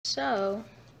So,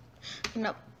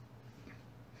 no.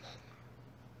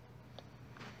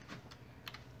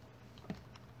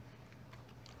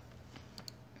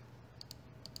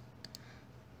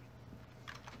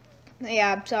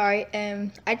 Yeah, I'm sorry.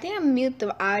 I think I mute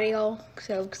the audio,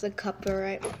 so it's a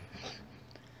copyright.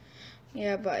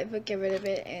 Yeah, but if I get rid of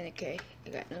it, and okay,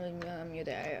 you got mute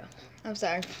the audio. I'm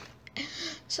sorry.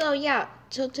 So yeah,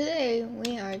 so today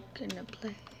we are gonna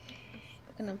play.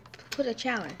 We're gonna put a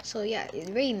challenge. So yeah, you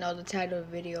already know the title of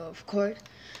the video, of course.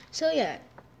 So yeah,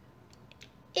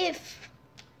 if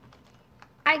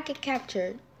I get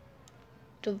captured,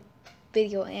 the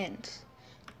video ends.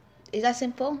 Is that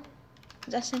simple?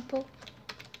 Is that simple?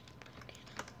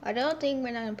 I don't think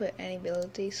we're not gonna put any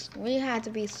abilities. We have to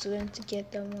be students to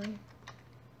get them one.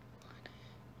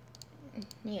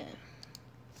 Yeah.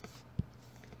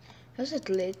 There's a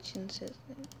glitch and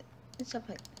stuff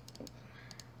like.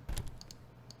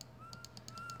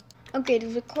 Okay, the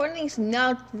recording is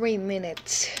now 3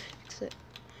 minutes.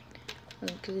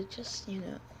 Cause it just, you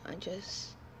know, I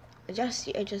just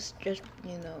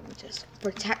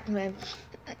protect my.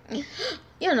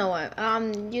 You know what?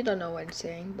 You don't know what I'm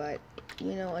saying, but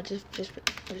you know, I just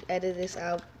edit this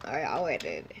out. Alright, I'll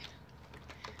edit it.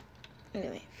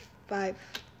 Anyway, 5,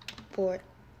 4,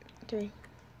 3,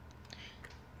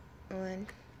 1,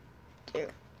 2.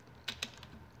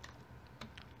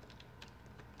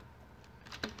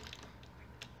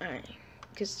 Alright,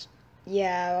 cause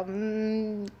yeah, let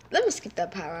me skip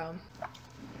that part.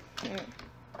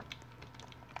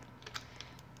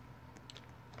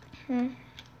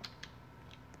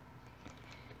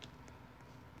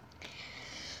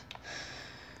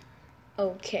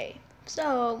 Okay,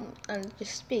 so I'll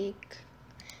just speak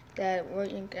that we're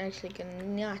actually gonna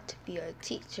not be a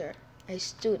teacher, a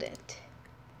student.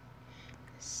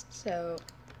 So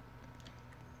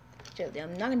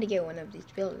I'm not gonna get one of these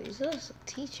abilities. This is a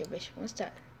teacher, bitch. What's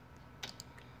that?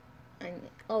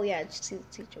 Oh yeah, I just see the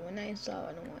teacher. When I saw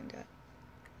I don't want that.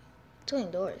 2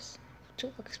 indoors,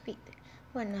 2 fucking speed.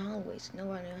 1 in the hallways, no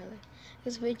one in the hallway.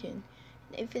 It's vision.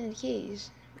 Infinite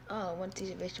keys. Oh, one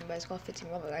teacher vision, but it's called 15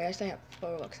 Roblox. I actually have 4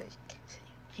 Roblox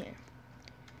here.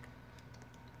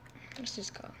 Let's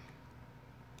just go.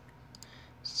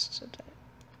 So that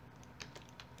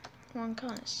wrong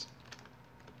cons.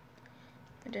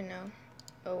 I don't know.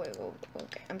 Oh wait,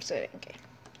 okay. I'm studying. Okay.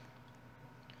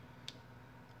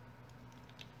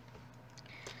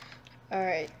 All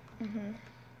right.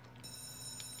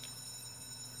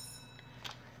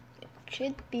 It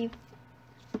should be.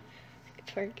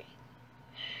 It's working.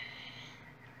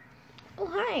 Oh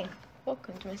hi.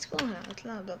 Welcome to my schoolhouse.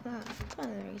 Blah blah blah.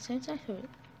 Finally, since I should.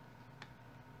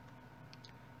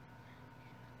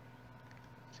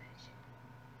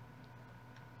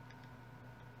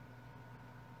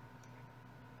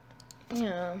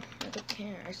 Yeah, I don't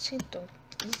care. I just don't.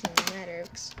 It doesn't matter.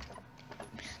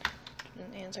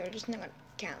 The answer just not gonna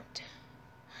count.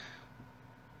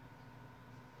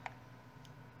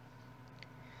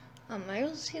 I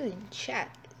also see in chat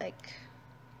like,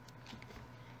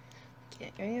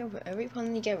 every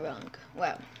problem you get wrong.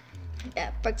 Well,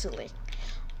 yeah, basically,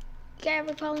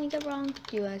 every problem you get wrong,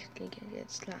 you actually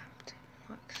get slapped.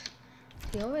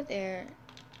 See over there.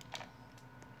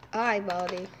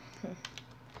 Body.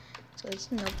 So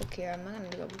it's notebook here. I'm not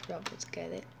gonna go with Roblox to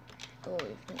get it. Oh,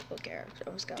 notebook here.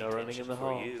 No running in the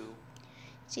hall.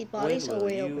 See, body's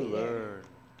way over there.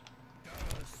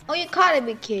 Oh, you gotta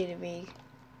be kidding me.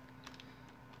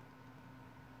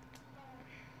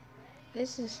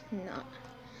 This is not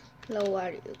low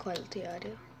audio quality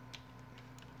audio.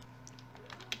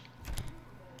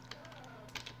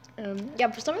 Yeah,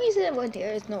 for some reason it went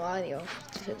there is no audio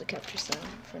to the capture sound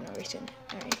for no reason.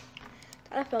 Alright.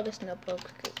 I felt this notebook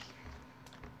because,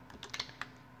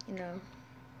 you know.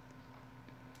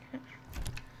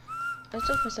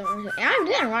 Also for some reason, and I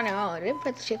didn't run at all. I didn't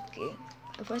press the shift key.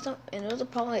 And the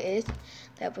problem is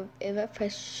that if I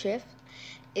press shift,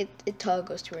 it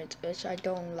toggles to it, which I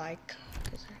don't like,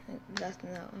 because that's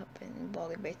not happen in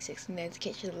Bali Basics and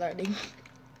Education Learning.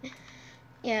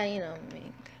 Yeah, you know what I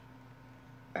mean.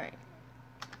 Alright.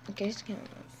 Okay, just gonna.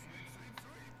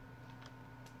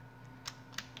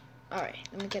 Alright,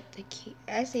 let me get the key.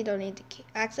 I actually don't need the key.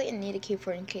 Actually, I need a key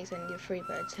for in case I need free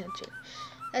by attention.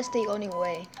 That's the only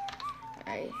way.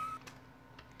 Alright.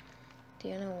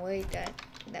 The only way that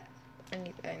I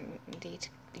need to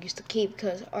use the key,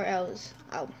 because or else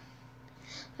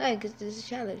Alright, because this is a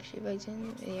challenge. If I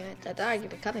didn't, yeah, I thought I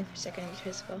could have cut me for a second.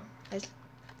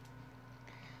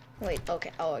 Wait,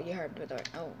 okay. Oh, you heard the door.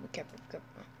 Oh, be careful.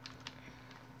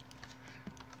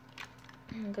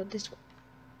 Go this way.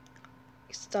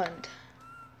 Stunned.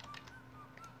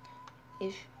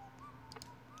 If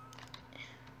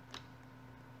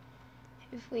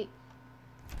If we...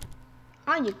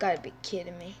 Oh, you gotta be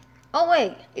kidding me. Oh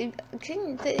wait,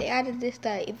 they added this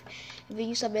that if you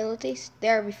use abilities,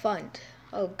 they're refund.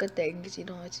 Oh, good thing, because you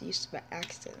don't have to use it by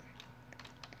accident.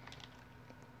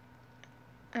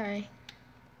 Alright.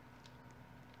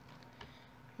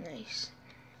 Nice.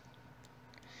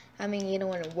 I mean, you don't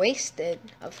want to waste it,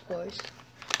 of course.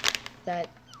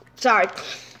 Sorry,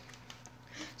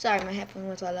 my headphone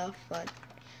was all off, but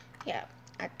yeah,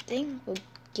 I think we'll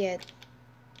get.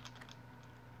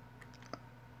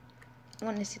 I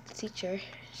want to see the teacher,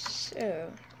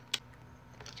 so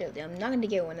actually, I'm not gonna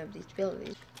get one of these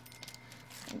abilities.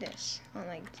 Like this, I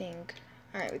don't think.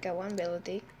 All right, we got one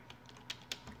ability.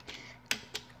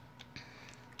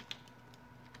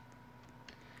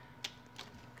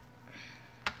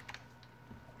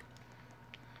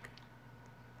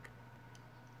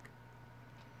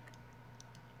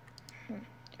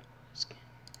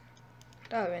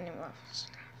 Oh, anymore.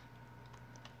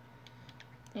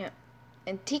 Yeah,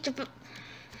 and teacher.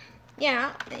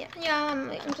 Yeah.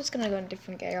 I'm just gonna go in a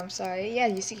different game. I'm sorry. Yeah,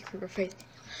 you see creeper face.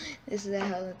 This is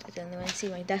how I don't want to see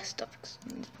my desktop.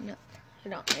 No, I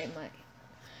don't need my.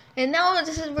 And now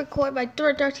this is recorded by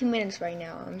 13 minutes right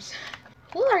now.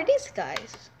 Who are these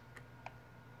guys?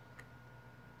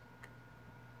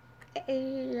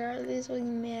 Hey, are these only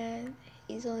mad?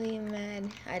 He's only mad.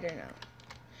 I don't know.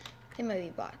 They might be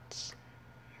bots.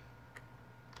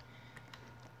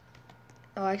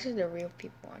 Oh, actually, they're real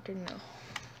people. I don't know.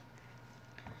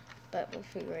 But we'll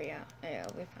figure it out. Yeah,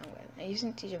 we found it. I'm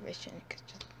using teacher vision because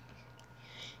just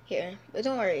here. But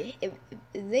don't worry. If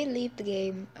they leave the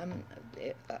game, I'll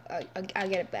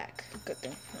get it back. Good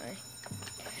thing.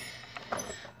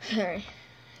 Alright. I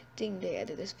think they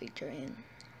added this picture in.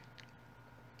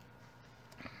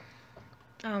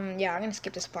 Yeah, I'm gonna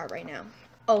skip this part right now.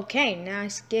 Okay,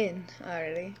 nice skin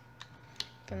already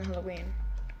from the Halloween.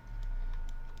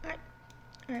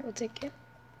 Alright, we'll take it.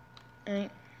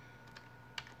 Alright.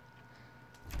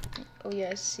 Oh yeah,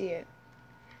 I see it.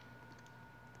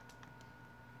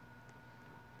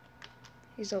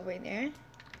 He's over there.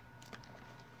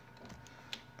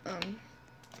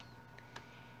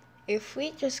 If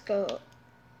we just go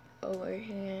over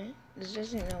here, there's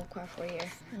just no crap for here.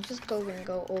 I'm just going to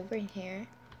go over here.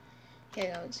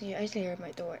 Yeah, no, it's here. I still hear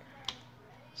my door.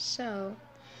 So,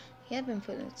 he had been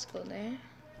put in school there.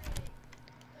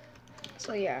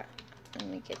 So yeah, let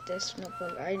me get this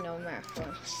notebook. I know math,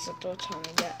 so don't tell me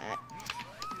that.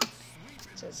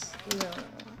 Just no.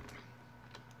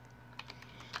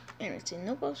 And it's in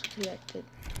notebooks collected.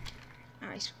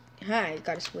 Nice. Hi,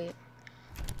 got a sweet.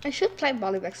 I should play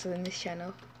Volleyback in this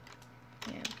channel.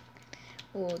 Yeah.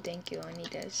 Oh, thank you. I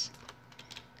need this.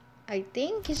 I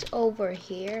think he's over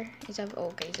here.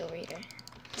 Okay, he's over here.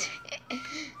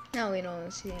 Now we don't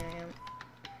see him.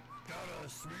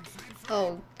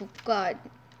 Oh God.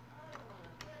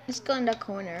 Let's go in the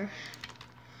corner.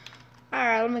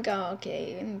 Alright, let me go.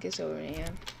 Okay, let me get over here.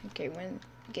 Okay,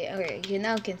 okay, you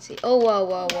now can see. Oh,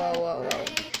 whoa. Oh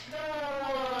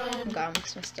God, I'm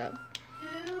messed up.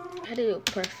 I did it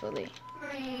perfectly.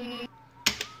 It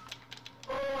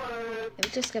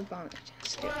would just get bombed.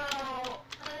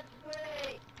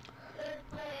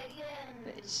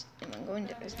 Am I going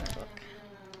to this notebook?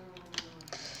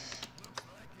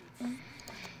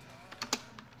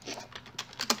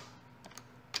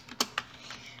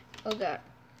 Oh God.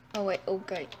 Oh wait,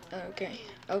 okay. I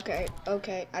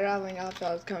don't even know if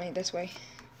I was coming this way.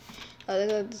 Oh,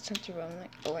 there's a center room.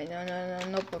 Like, oh wait, no,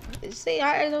 notebook. See,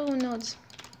 I don't know.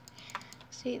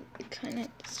 See, it kind of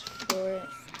is for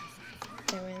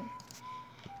 7.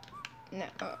 No,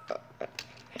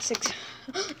 6.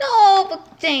 No,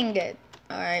 but dang it.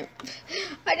 All right,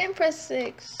 I didn't press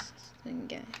 6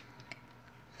 again.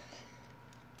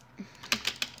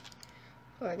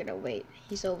 We're gonna wait.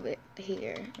 He's over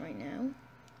here right now.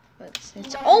 But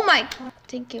since oh my God,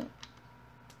 thank you.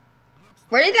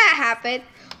 Where did that happen?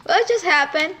 What just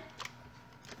happened?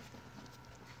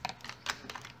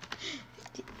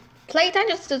 Playtime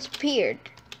just disappeared.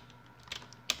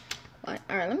 What?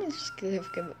 All right, let me just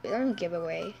give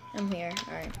away. I'm here.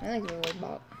 All right, I like to give away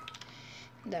ball.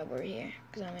 That we're here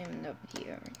because I'm even up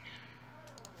here.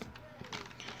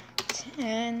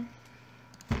 10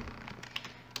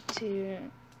 to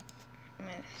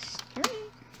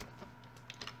 -3.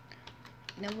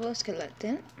 Double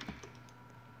skeleton.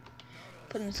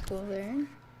 Put in the school there.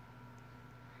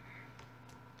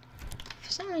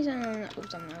 For some reason, I'm not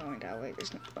going that way.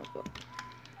 There's no notebook.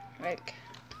 Like,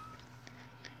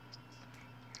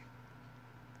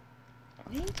 I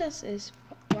think this is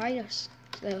why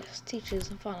the teachers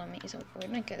follow me. So we're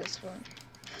gonna get this one.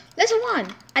 Lesson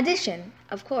 1, addition,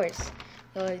 of course.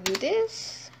 So I do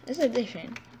this. This is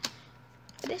addition.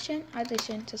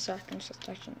 Addition to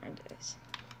subtraction, or this.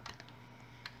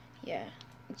 Yeah.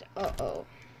 Uh-oh.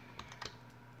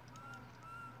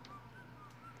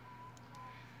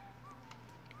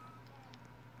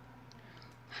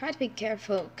 Had to be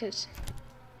careful, cause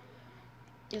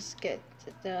just get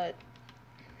the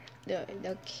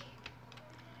key.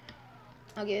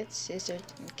 I'll get scissors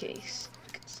in case.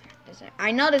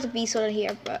 I know there's a bee soda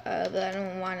here, but I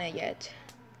don't want it yet.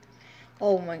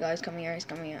 Oh my god, it's coming here, it's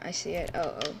coming here. I see it.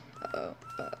 Uh-oh.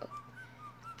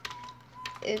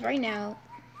 Right now,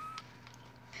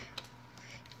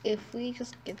 if we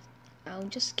just get, I'll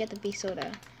just get the bee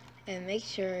soda and make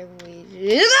sure we